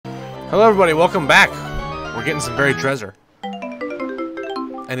Hello everybody, welcome back. We're getting some buried treasure.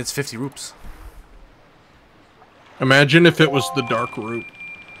 And it's 50 rupees. Imagine if it was the dark route.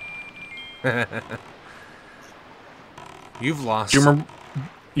 You've lost Do you remember?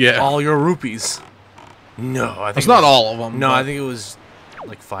 Yeah. all your rupees. No, I think it's not all of them. No, but... I think it was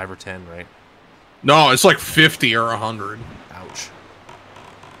like 5 or 10, right? No, it's like 50 or 100. Ouch.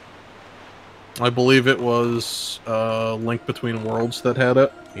 I believe it was Link Between Worlds that had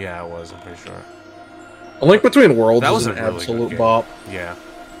it. Yeah, it was, I'm pretty sure. A Link Between Worlds that was is an really absolute bop. Yeah.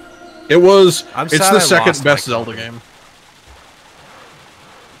 It was. It's the second best Zelda game.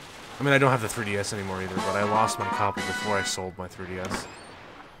 I mean, I don't have the 3DS anymore either, but I lost my copy before I sold my 3DS.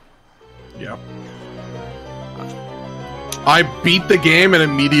 Yeah. I beat the game and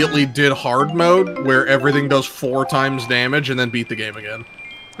immediately did hard mode, where everything does 4 times damage, and then beat the game again.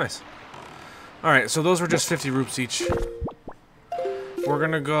 Nice. Alright, so those were just 50 rupees each. We're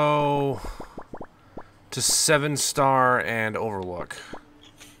gonna go to 7-star and Overlook.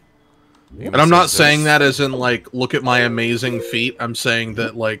 And I'm not saying that as in, like, look at my amazing feat. I'm saying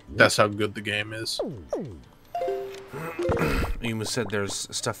that, like, that's how good the game is. You said there's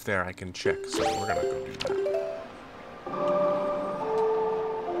stuff there I can check, so we're gonna go do that.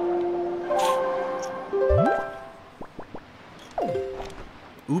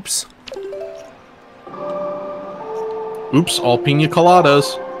 Oops. Oops, all pina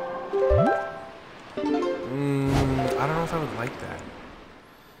coladas. I don't know if I would like that.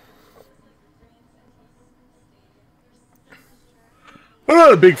 I'm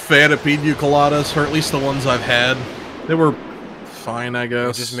not a big fan of pina coladas, or at least the ones I've had. They were fine, I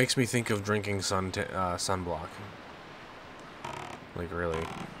guess. It just makes me think of drinking sunblock. Like, really.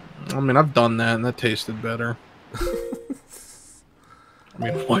 I mean, I've done that, and that tasted better. I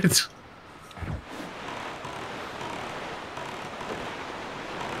mean, what?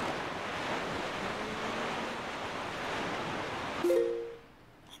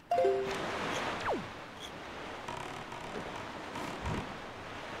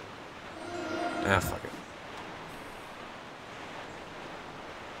 Ah, fuck it.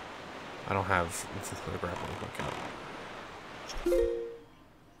 I don't have the grappling hook out.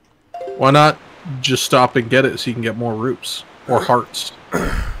 Why not just stop and get it so you can get more roots? Or hearts.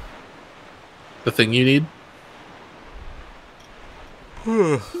 The thing you need?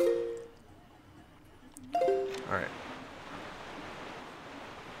 Alright.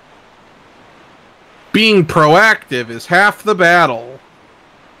 Being proactive is half the battle.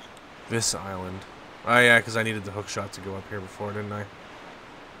 This island. Oh yeah, because I needed the hook shot to go up here before, didn't I?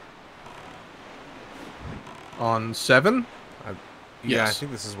 On 7? Yeah, Yes. I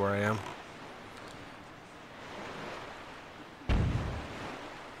think this is where I am.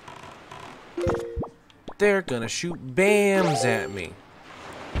 They're gonna shoot BAMs at me.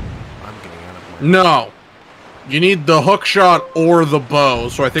 I'm getting out of my... No. You need the hook shot or the bow,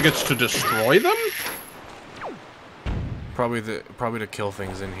 so I think it's to destroy them? Probably to kill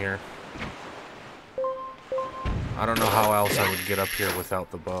things in here. I don't know how else I would get up here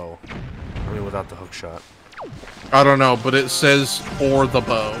without the bow. I mean, without the hook shot. I don't know, but it says or the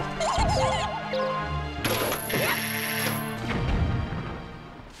bow.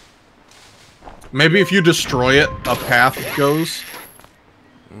 Maybe if you destroy it, a path goes.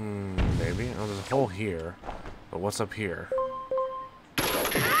 Maybe. Oh, there's a hole here. But what's up here?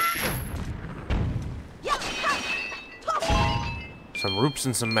 Some roops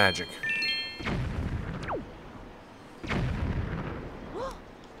and some magic.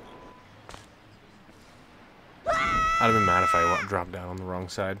 I'd have been mad if I dropped down on the wrong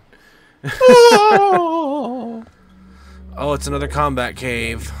side. Oh, it's another combat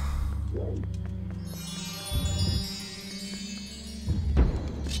cave.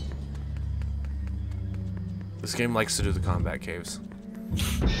 This game likes to do the combat caves.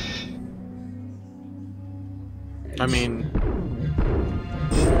 I mean,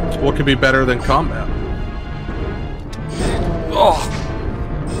 what could be better than combat? Oh!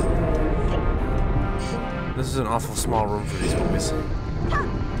 This is an awful small room for these boys.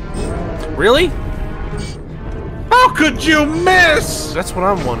 Really? How could you miss? That's what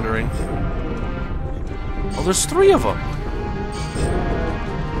I'm wondering. Oh, there's 3 of them.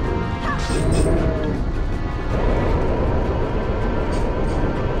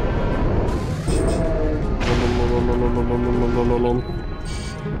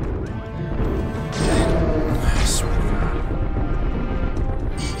 I swear to God.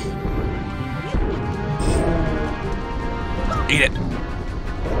 Eat it.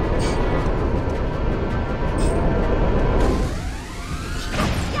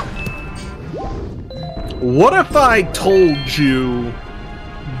 What if I told you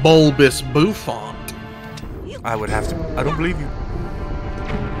bulbous bouffant. I would have to. I don't believe you.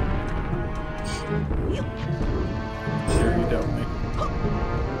 Sure you don't, mate.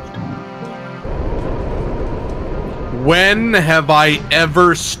 When have I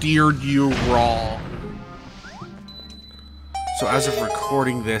ever steered you wrong? So as of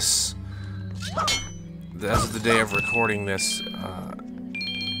recording this, as of the day of recording this,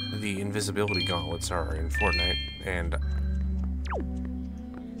 the invisibility gauntlets are in Fortnite, and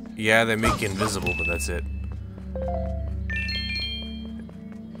yeah, they make you invisible, but that's it.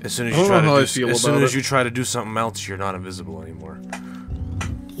 As soon as you try to do something else, you're not invisible anymore.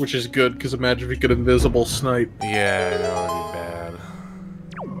 Which is good, because imagine if you could invisible snipe. Yeah, I know, it'd be bad.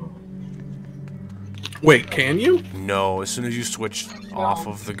 Wait, can you? No, as soon as you switch off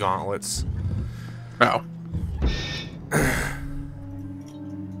of the gauntlets. Oh.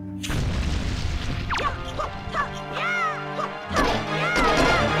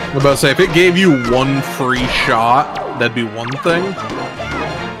 I'm about to say, if it gave you one free shot, that'd be one thing.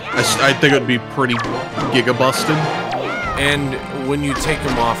 I think it'd be pretty giga-busted. And when you take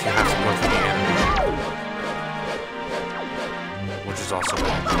them off, you have to go through the animation. Which is also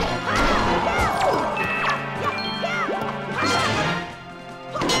bad.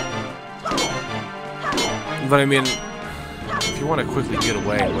 But I mean, if you want to quickly get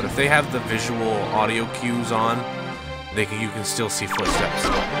away, but if they have the visual audio cues on, you can still see footsteps.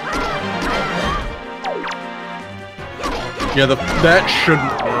 Yeah, that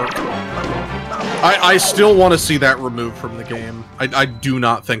shouldn't work. I still want to see that removed from the game. I do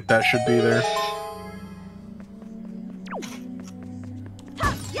not think that should be there.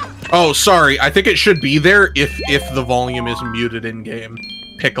 Oh, sorry. I think it should be there if the volume is muted in-game.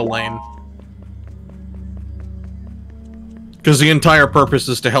 Pick a lane. Because the entire purpose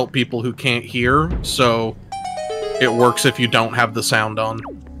is to help people who can't hear, so it works if you don't have the sound on.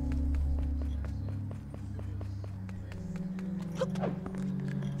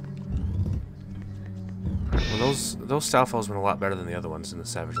 Well, those style falls were a lot better than the other ones in the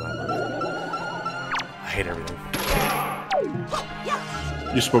Savage Lab. I hate everything.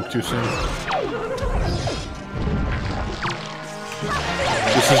 You spoke too soon.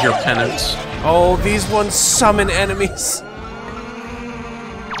 This is your penance. Oh, these ones summon enemies.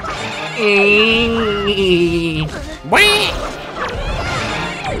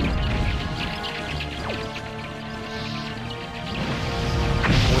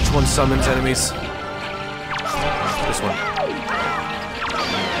 Which one summons enemies? This one.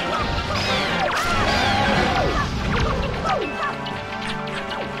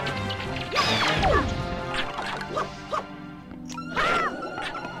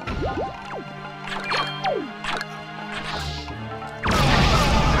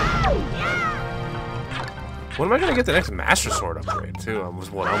 When am I gonna get the next Master Sword upgrade, too?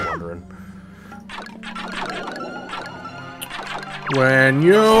 Was what I'm wondering. When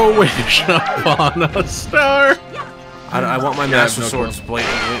you wish upon a star. I want my Master Sword's blade.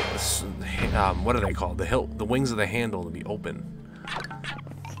 What are they called? The wings of the handle to be open.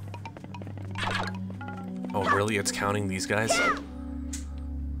 Oh, really? It's counting these guys?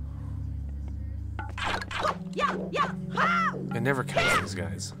 It never counts these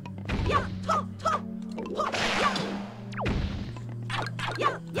guys.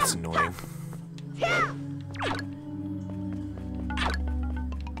 That's annoying.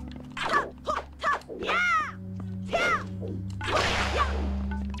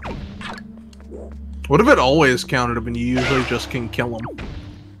 What if it always counted him and you usually just can kill him?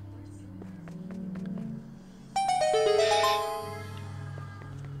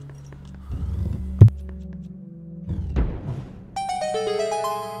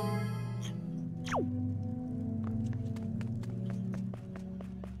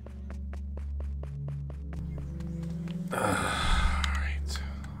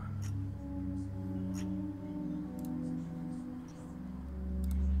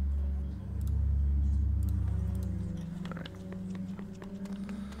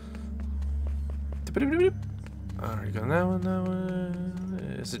 Alright, got that one, that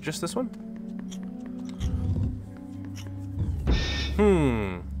one. Is it just this one?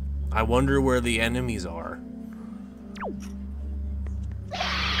 I wonder where the enemies are.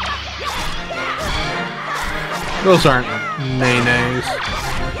 Those aren't nays.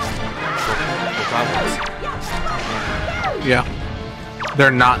 Yeah.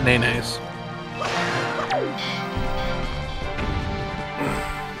 They're not nays.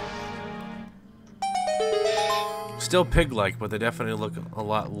 Still pig-like, but they definitely look a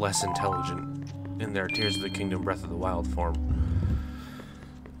lot less intelligent in their Tears of the Kingdom Breath of the Wild form.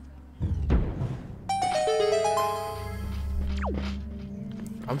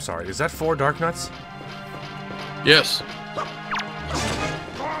 I'm sorry, is that 4 dark nuts? Yes.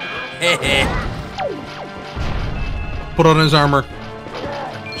 Put on his armor.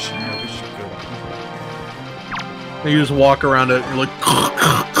 You just walk around it and you're like...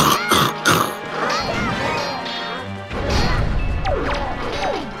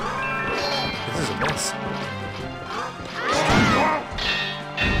 This is a mess.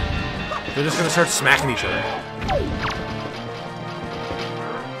 They're just gonna start smacking each other.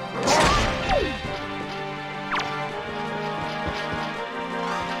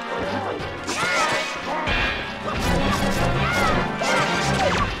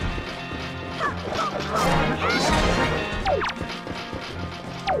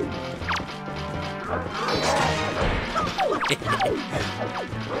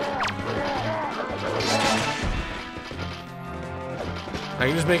 I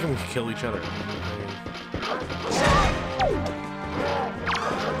can just make them kill each other.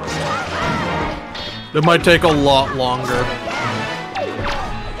 It might take a lot longer.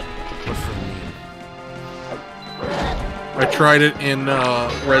 What's for me? I tried it in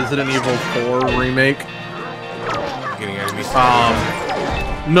Resident Evil 4 remake. Getting enemies.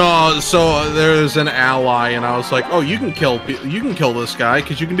 No, so there's an ally, and I was like, "Oh, you can kill this guy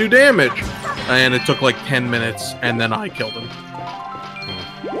because you can do damage." And it took like 10 minutes, and then I killed him.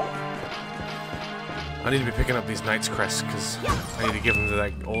 I need to be picking up these Knight's Crests because I need to give them to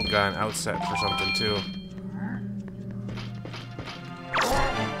that old guy on Outset for something too.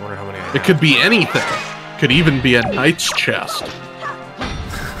 Wonder how many I have. It could be anything. Could even be a knight's chest.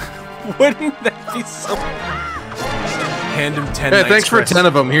 Wouldn't that be so? Hand him 10. Hey, thanks for 10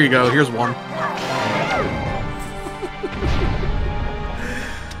 of them. Here you go. Here's one.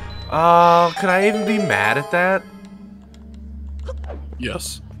 Could I even be mad at that?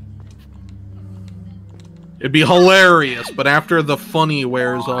 Yes. It'd be hilarious, but after the funny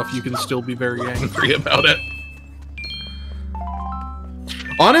wears off, you can still be very angry about it.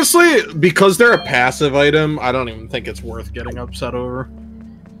 Honestly, because they're a passive item, I don't even think it's worth getting upset over.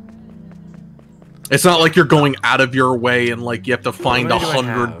 It's not like you're going out of your way and like you have to find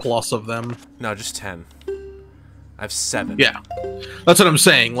 100 plus of them. No, just 10. I have 7. Yeah, that's what I'm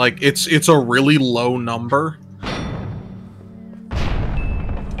saying. Like it's a really low number.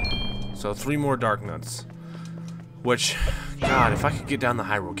 So 3 more dark nuts. Which, God, if I could get down the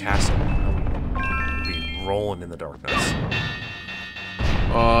Hyrule Castle, I would be rolling in the dark nuts.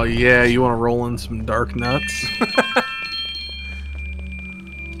 Oh yeah, you want to roll in some dark nuts?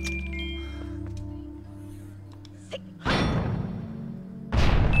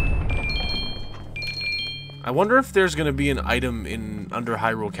 I wonder if there's gonna be an item in under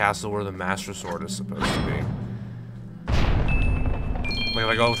Hyrule Castle where the Master Sword is supposed to be. Like, if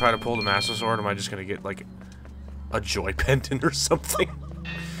I go try to pull the Master Sword, am I just gonna get like a joy pendant or something?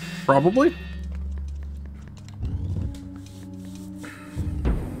 Probably.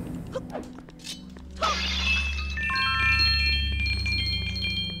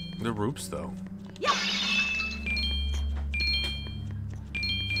 They're roops, though.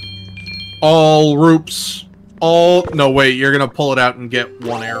 All roops. All... No, wait, you're gonna pull it out and get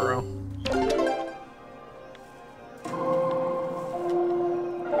 1 arrow.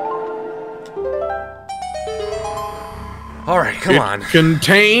 Alright, come on.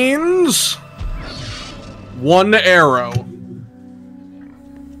 Contains... 1 arrow.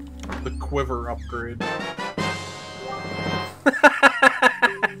 The quiver upgrade.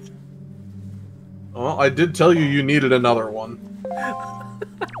 Well, I did tell you you needed another one. Oh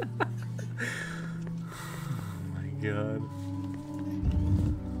my god.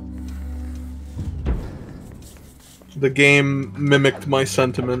 The game mimicked my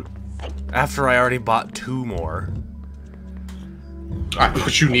sentiment. After I already bought 2 more.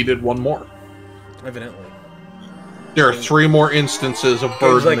 But you needed 1 more. Evidently. There are 3 more instances of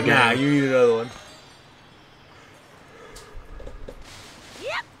birds in the game. Nah, you need another one.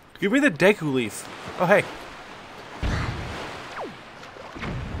 Yep. Give me the Deku Leaf. Oh, hey.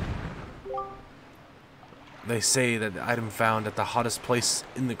 They say that the item found at the hottest place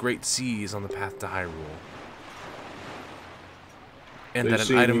in the Great Sea is on the path to Hyrule. And that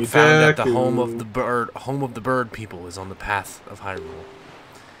an item found at the home of the bird people is on the path of Hyrule.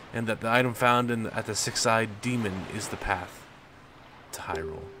 And that the item found at the six-eyed demon is the path to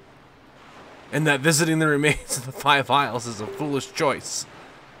Hyrule. And that visiting the remains of the 5 Isles is a foolish choice.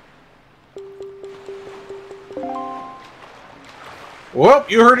 Well,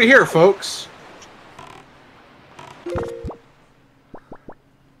 you heard it here, folks.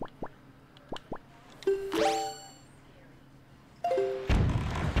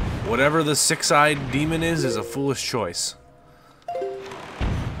 Whatever the six-eyed demon is a foolish choice.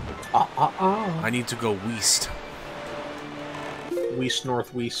 I need to go west. West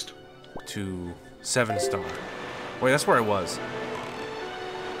northwest. To 7 star. Wait, that's where I was.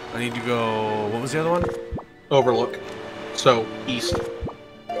 I need to go... What was the other one? Overlook. So, east.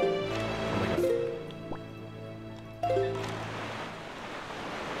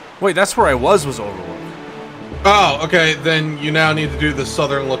 Wait, that's where I was Overlook. Oh, okay, then you now need to do the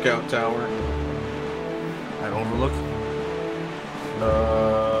southern lookout tower. At Overlook?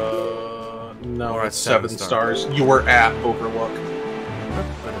 No, or it's 7 stars. You were at Overlook.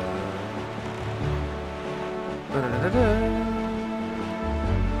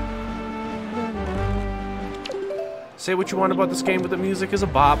 Say what you want about this game, but the music is a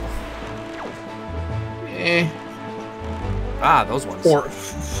bop. Eh. Ah, those ones.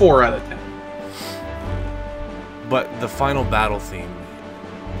 4 out of 10. But the final battle theme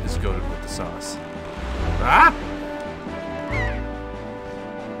is goated with the sauce. Ah!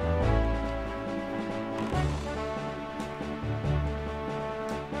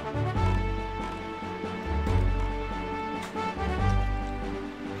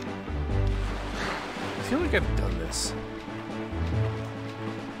 I feel like I've done this.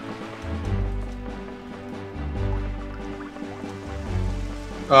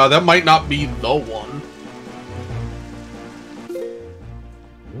 That might not be the one.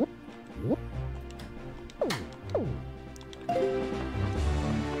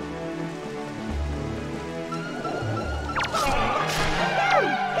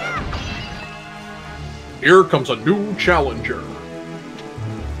 Here comes a new challenger.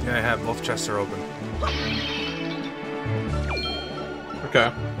 Yeah, I have. Both chests are open.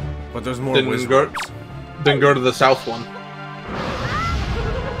 Okay. But there's more Then WIZROBES. Then go to the south one.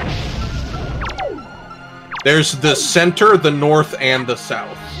 There's the center, the north, and the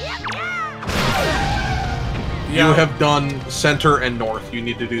south. Yeah. You have done center and north. You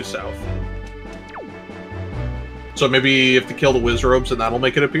need to do south. So maybe you have to kill the WIZROBEs and that'll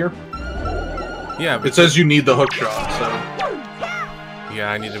make it appear? Yeah, but it says you need the hook shot, so...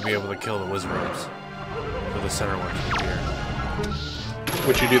 Yeah, I need to be able to kill the WIZROBEs for the center one to appear.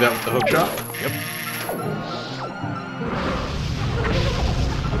 Would you do that with the hook shot? Yep.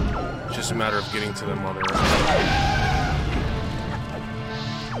 It's just a matter of getting to them while they're...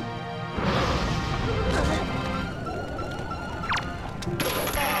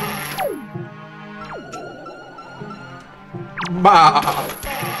 Bah!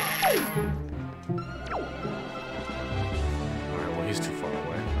 Alright, well, he's too far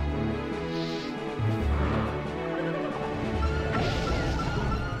away.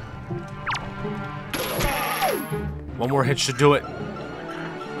 One more hit should do it.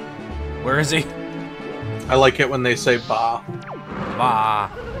 Where is he? I like it when they say bah. Bah.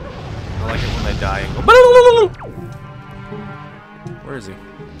 I like it when they die and go... Where is he?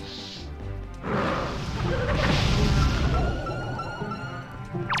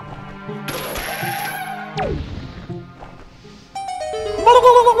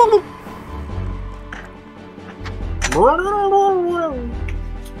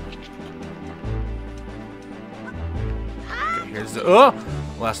 Okay, here's the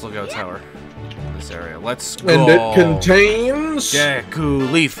last lookout tower in this area. Let's go. And it contains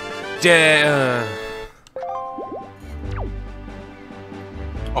Deku Leaf.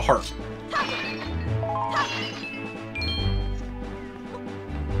 a heart.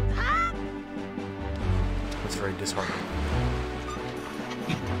 That's very disheartening.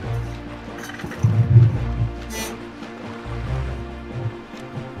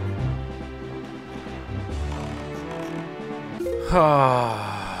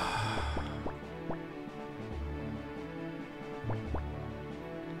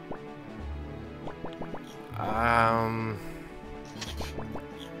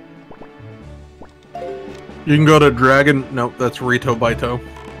 You can go to Dragon... Nope, that's Rito Baito.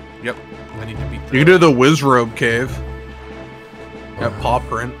 Yep. I need to beat the... You can do the WIZROBE cave. At Paw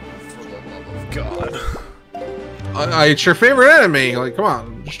Print. For the love of God. It's your favorite enemy. Like, come on.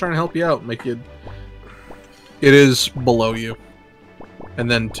 I'm just trying to help you out. Make you... It is below you. And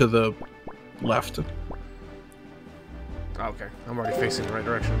then to the left. Okay. I'm already facing the right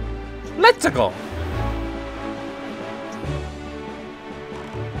direction. Let's go!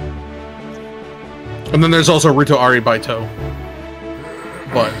 And then there's also Rito Ari Baito.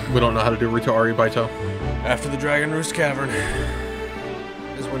 But we don't know how to do Rito Ari Baito. After the Dragon Roost Cavern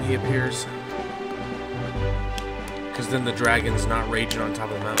is when he appears. Because then the dragon's not raging on top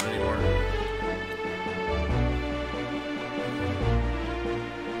of the mountain anymore.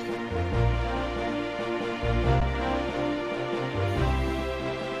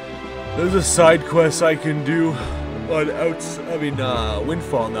 There's a side quest I can do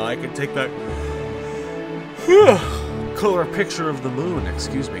Windfall now. I can take that color picture of the moon.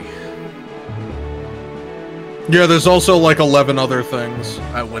 Excuse me. Yeah, there's also like 11 other things.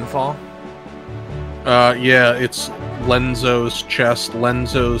 At Windfall? Yeah, it's Lenzo's chest,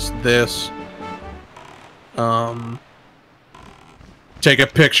 Lenzo's this. Take a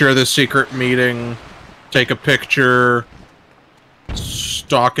picture of the secret meeting. Take a picture.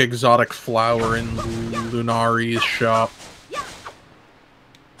 Stock exotic flower in Lunari's shop.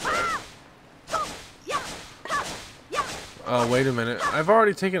 Oh, wait a minute. I've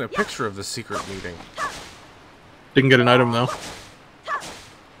already taken a picture of the secret meeting. Didn't get an item, though.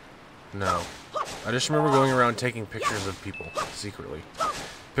 No. I just remember going around taking pictures of people, secretly.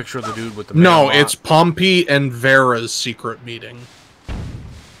 Picture of the dude with the No, it's Pompey and Vera's secret meeting.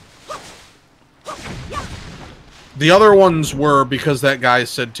 The other ones were because that guy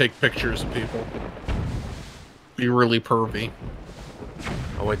said take pictures of people. Be really pervy.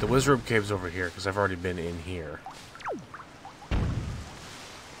 Oh wait, the WIZROBE cave's over here, because I've already been in here.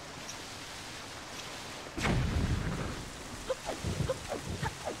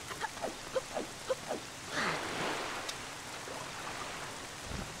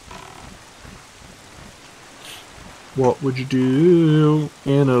 What would you do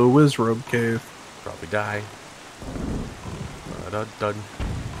in a WIZROBE cave? Probably die. Dun.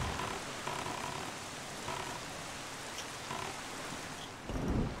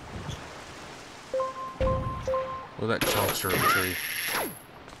 Well, that chunks are a tree.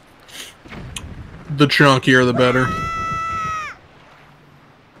 The chunkier, the better.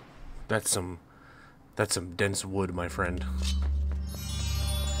 That's some dense wood, my friend.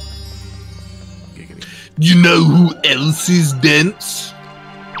 Giggity. You know who else is dense?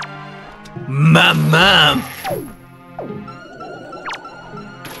 My mom.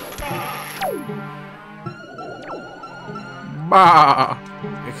 Bah.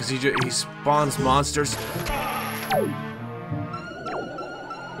 Yeah, because he spawns monsters.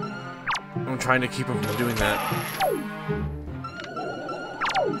 I'm trying to keep him from doing that.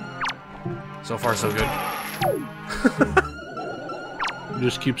 So far, so good. He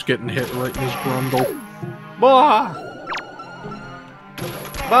just keeps getting hit right in his grundle. Bah!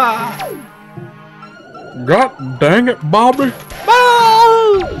 Bah! God dang it, Bobby!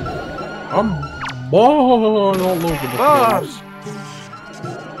 Bah! I'm balling all over the place.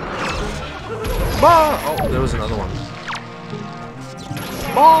 Bah! Oh, there was another one.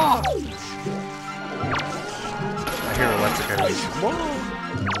 Bah! I hear electric enemies. Bah!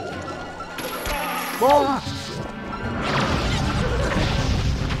 Bah!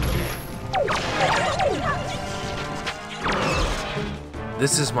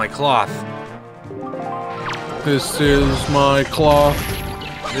 This is my cloth. This is my cloth.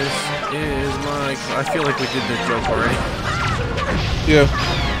 This is my... I feel like we did this joke already. Yeah.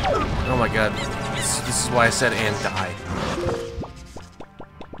 Oh my god. This is why I said and die.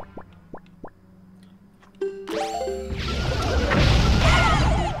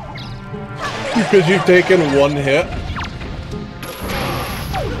 Because you've taken one hit.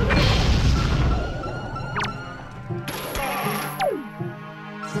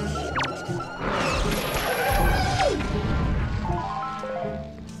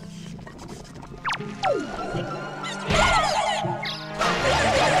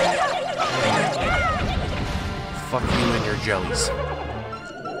 Fuck you and your jellies.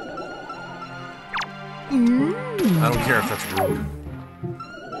 I don't care if that's rude.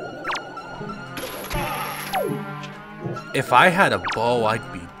 If I had a bow,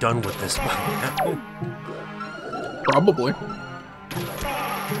 I'd be done with this by now. Probably.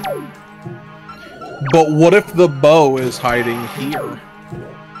 But what if the bow is hiding here?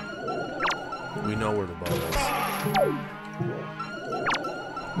 We know where the bow is.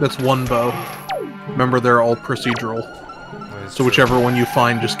 That's one bow. Remember, they're all procedural. So whichever one you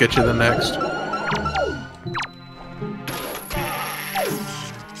find, just get you the next.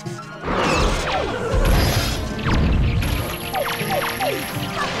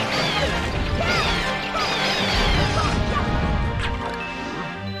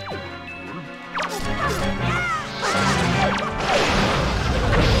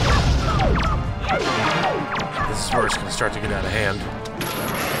 This is where it's going to start to get out of hand.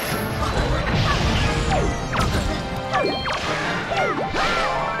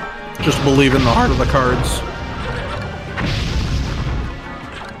 Just believe in the heart of the cards.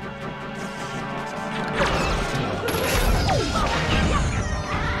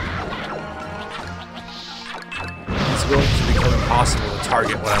 It's going to become impossible to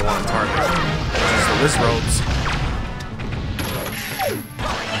target what I want to target, which is the WIZROBES.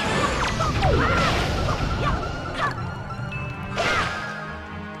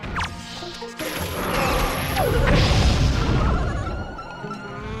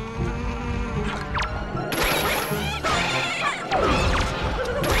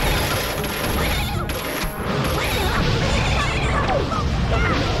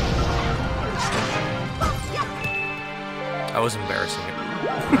 was embarrassing it.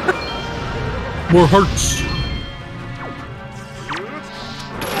 More hearts.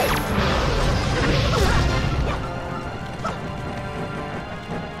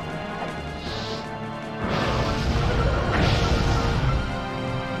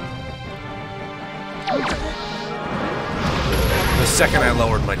 The second I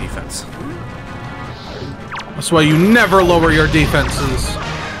lowered my defense. That's why you never lower your defenses.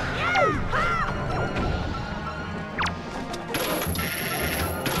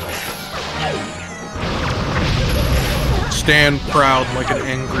 Stand proud like an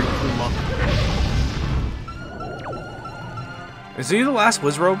angry puma. Is he the last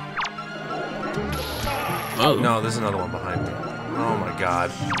WIZROBE? Oh. No, there's another one behind me. Oh my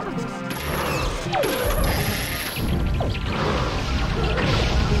god.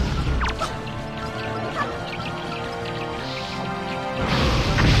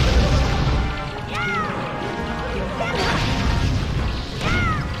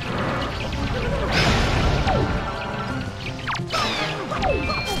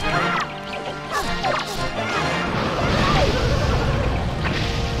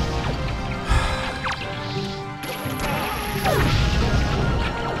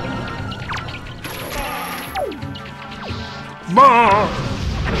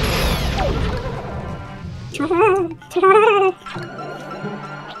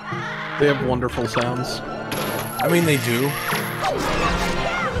 They have wonderful sounds. I mean, they do.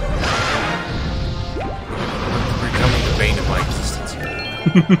 Becoming the bane of my existence here.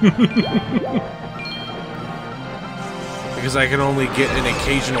 Because I can only get an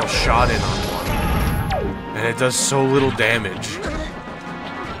occasional shot in on one. And it does so little damage.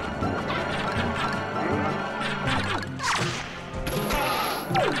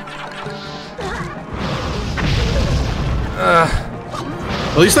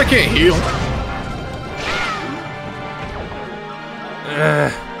 At least I can't heal.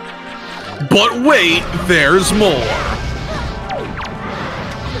 But wait, there's more.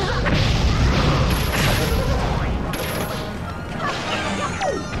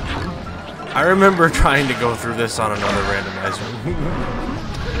 I remember trying to go through this on another randomizer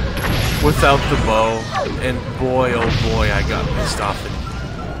without the bow, and boy, oh boy, I got pissed off and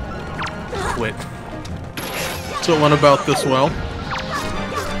quit. So it went about this well.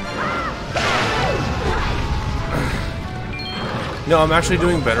 No, I'm actually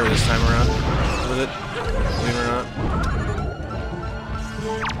doing better this time around with it, believe it or not.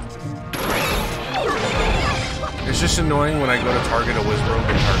 It's just annoying when I go to target a WIZROBE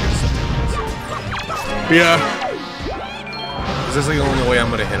and target something else. Yeah. Because that's like the only way I'm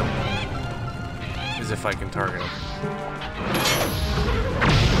gonna hit him. Is if I can target him.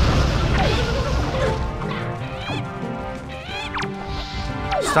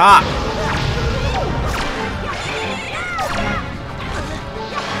 Stop!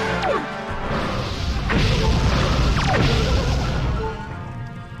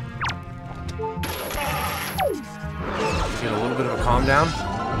 Get a little bit of a calm down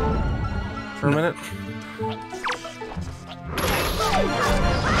for a minute.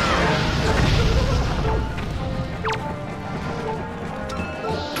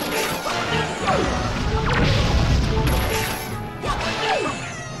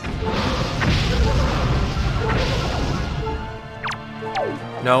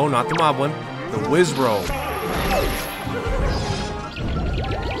 No, not the Moblin. The WIZROBE.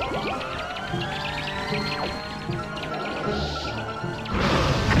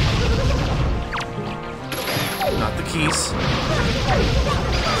 Not the keys.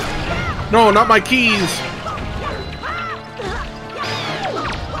 No, not my keys.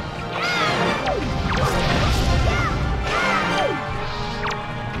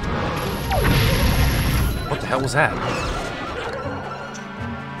 What the hell was that?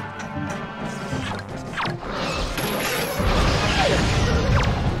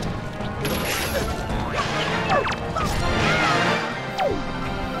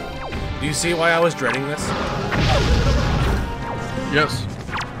 Do you see why I was dreading this? Yes.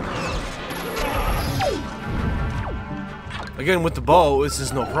 Again, with the bow, this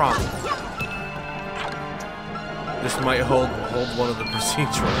is no problem. This might hold one of the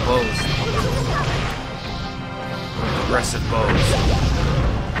procedural bows. Aggressive bows.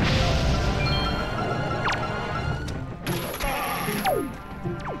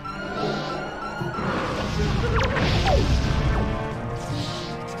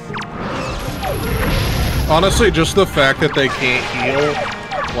 Honestly, just the fact that they can't heal,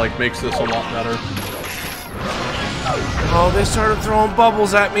 like, makes this a lot better. Oh, they started throwing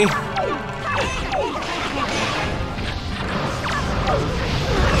bubbles at me.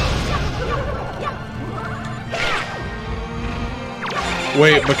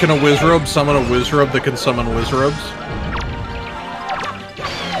 Wait, but can a WIZROBE summon a WIZROBE that can summon WIZROBEs?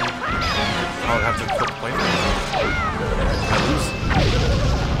 I would have to quit playing.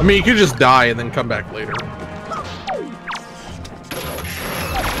 I mean, you could just die and then come back later.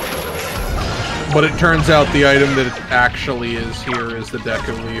 But it turns out the item that it actually is here is the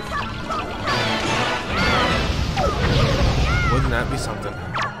Deku Leaf. Wouldn't that be something?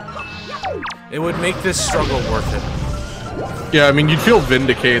 It would make this struggle worth it. Yeah, I mean, you'd feel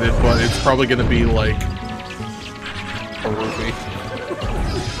vindicated, but it's probably gonna be like a rupee.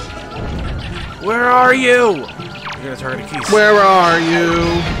 Where are you? You're gonna target a keys. Where are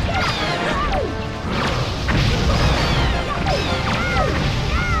you?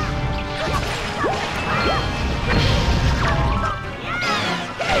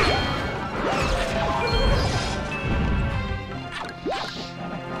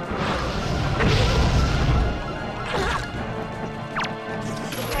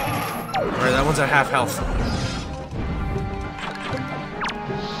 Alright, that one's at half health.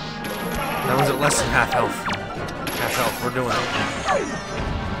 That one's at less than half health. Half health, we're doing it.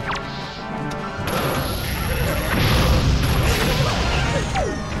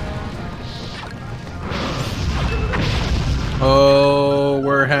 Oh,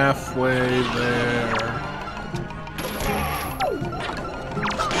 we're halfway there.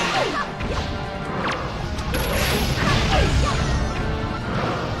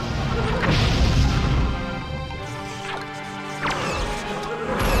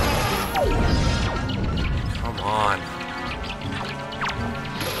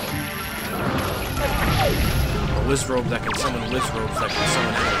 WIZROBE that can summon WIZROBes that can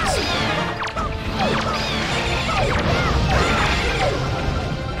summon enemies.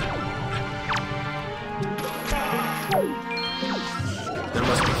 There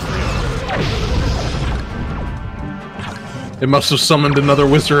must be 3. It must have summoned another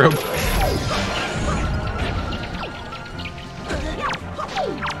WIZROBE.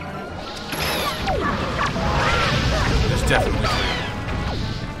 There's definitely 3.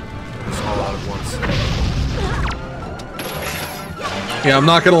 It's all out at once. Yeah, I'm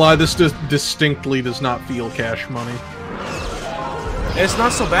not gonna lie, this distinctly does not feel cash money. It's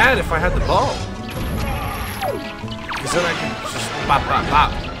not so bad if I had the ball. Because then I can just bop, bop,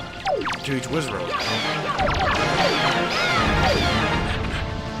 bop to each WIZROBE.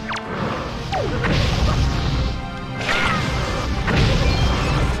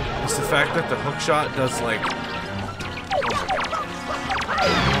 It's the fact that the hook shot does like...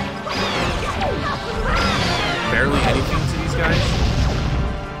 barely anything to these guys.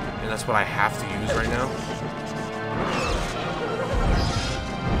 That's what I have to use right now.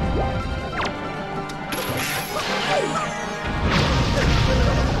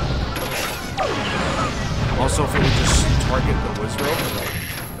 Also, if it would just target the WIZROBE,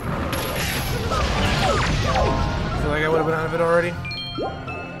 I feel like I would have been out of it already.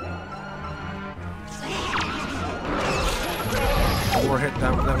 One more hit.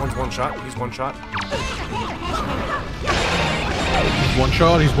 That one's one shot. He's one shot. One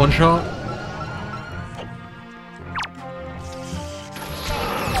shot, he's one shot.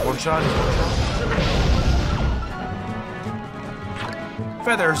 He's one shot, he's one shot.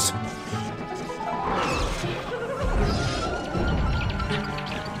 Feathers!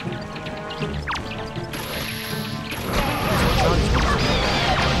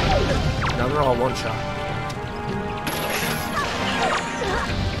 Now they're all one shot.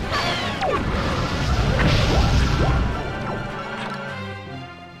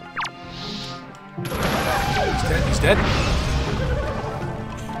 He's dead.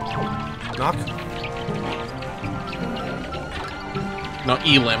 Knock. No,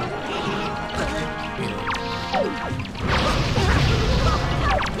 Elim.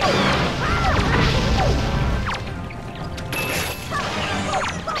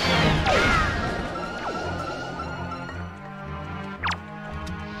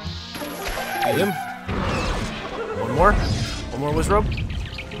 Elim. One more. One more WIZROBE.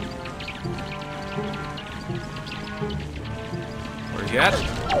 Where's he at?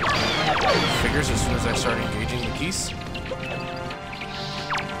 Figures as soon as I start engaging the keys.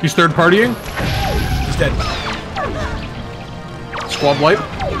 He's third partying? He's dead. Squad wipe?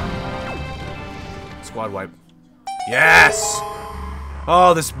 Squad wipe. Yes!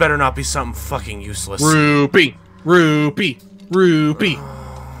 Oh, this better not be something fucking useless. Rupee! Rupee! Rupee!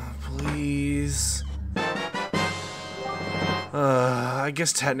 Please. I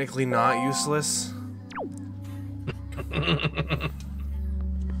guess technically not useless.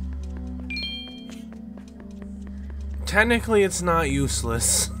 Technically, it's not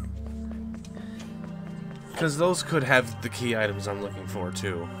useless. Because those could have the key items I'm looking for,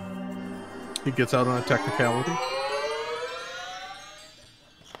 too. He gets out on a technicality.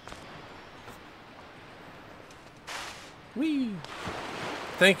 Whee!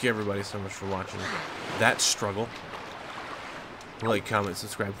 Thank you, everybody, so much for watching that struggle. Like, comment,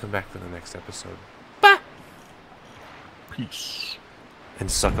 subscribe, come back for the next episode. Bye! Peace. And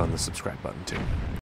suck on the subscribe button, too.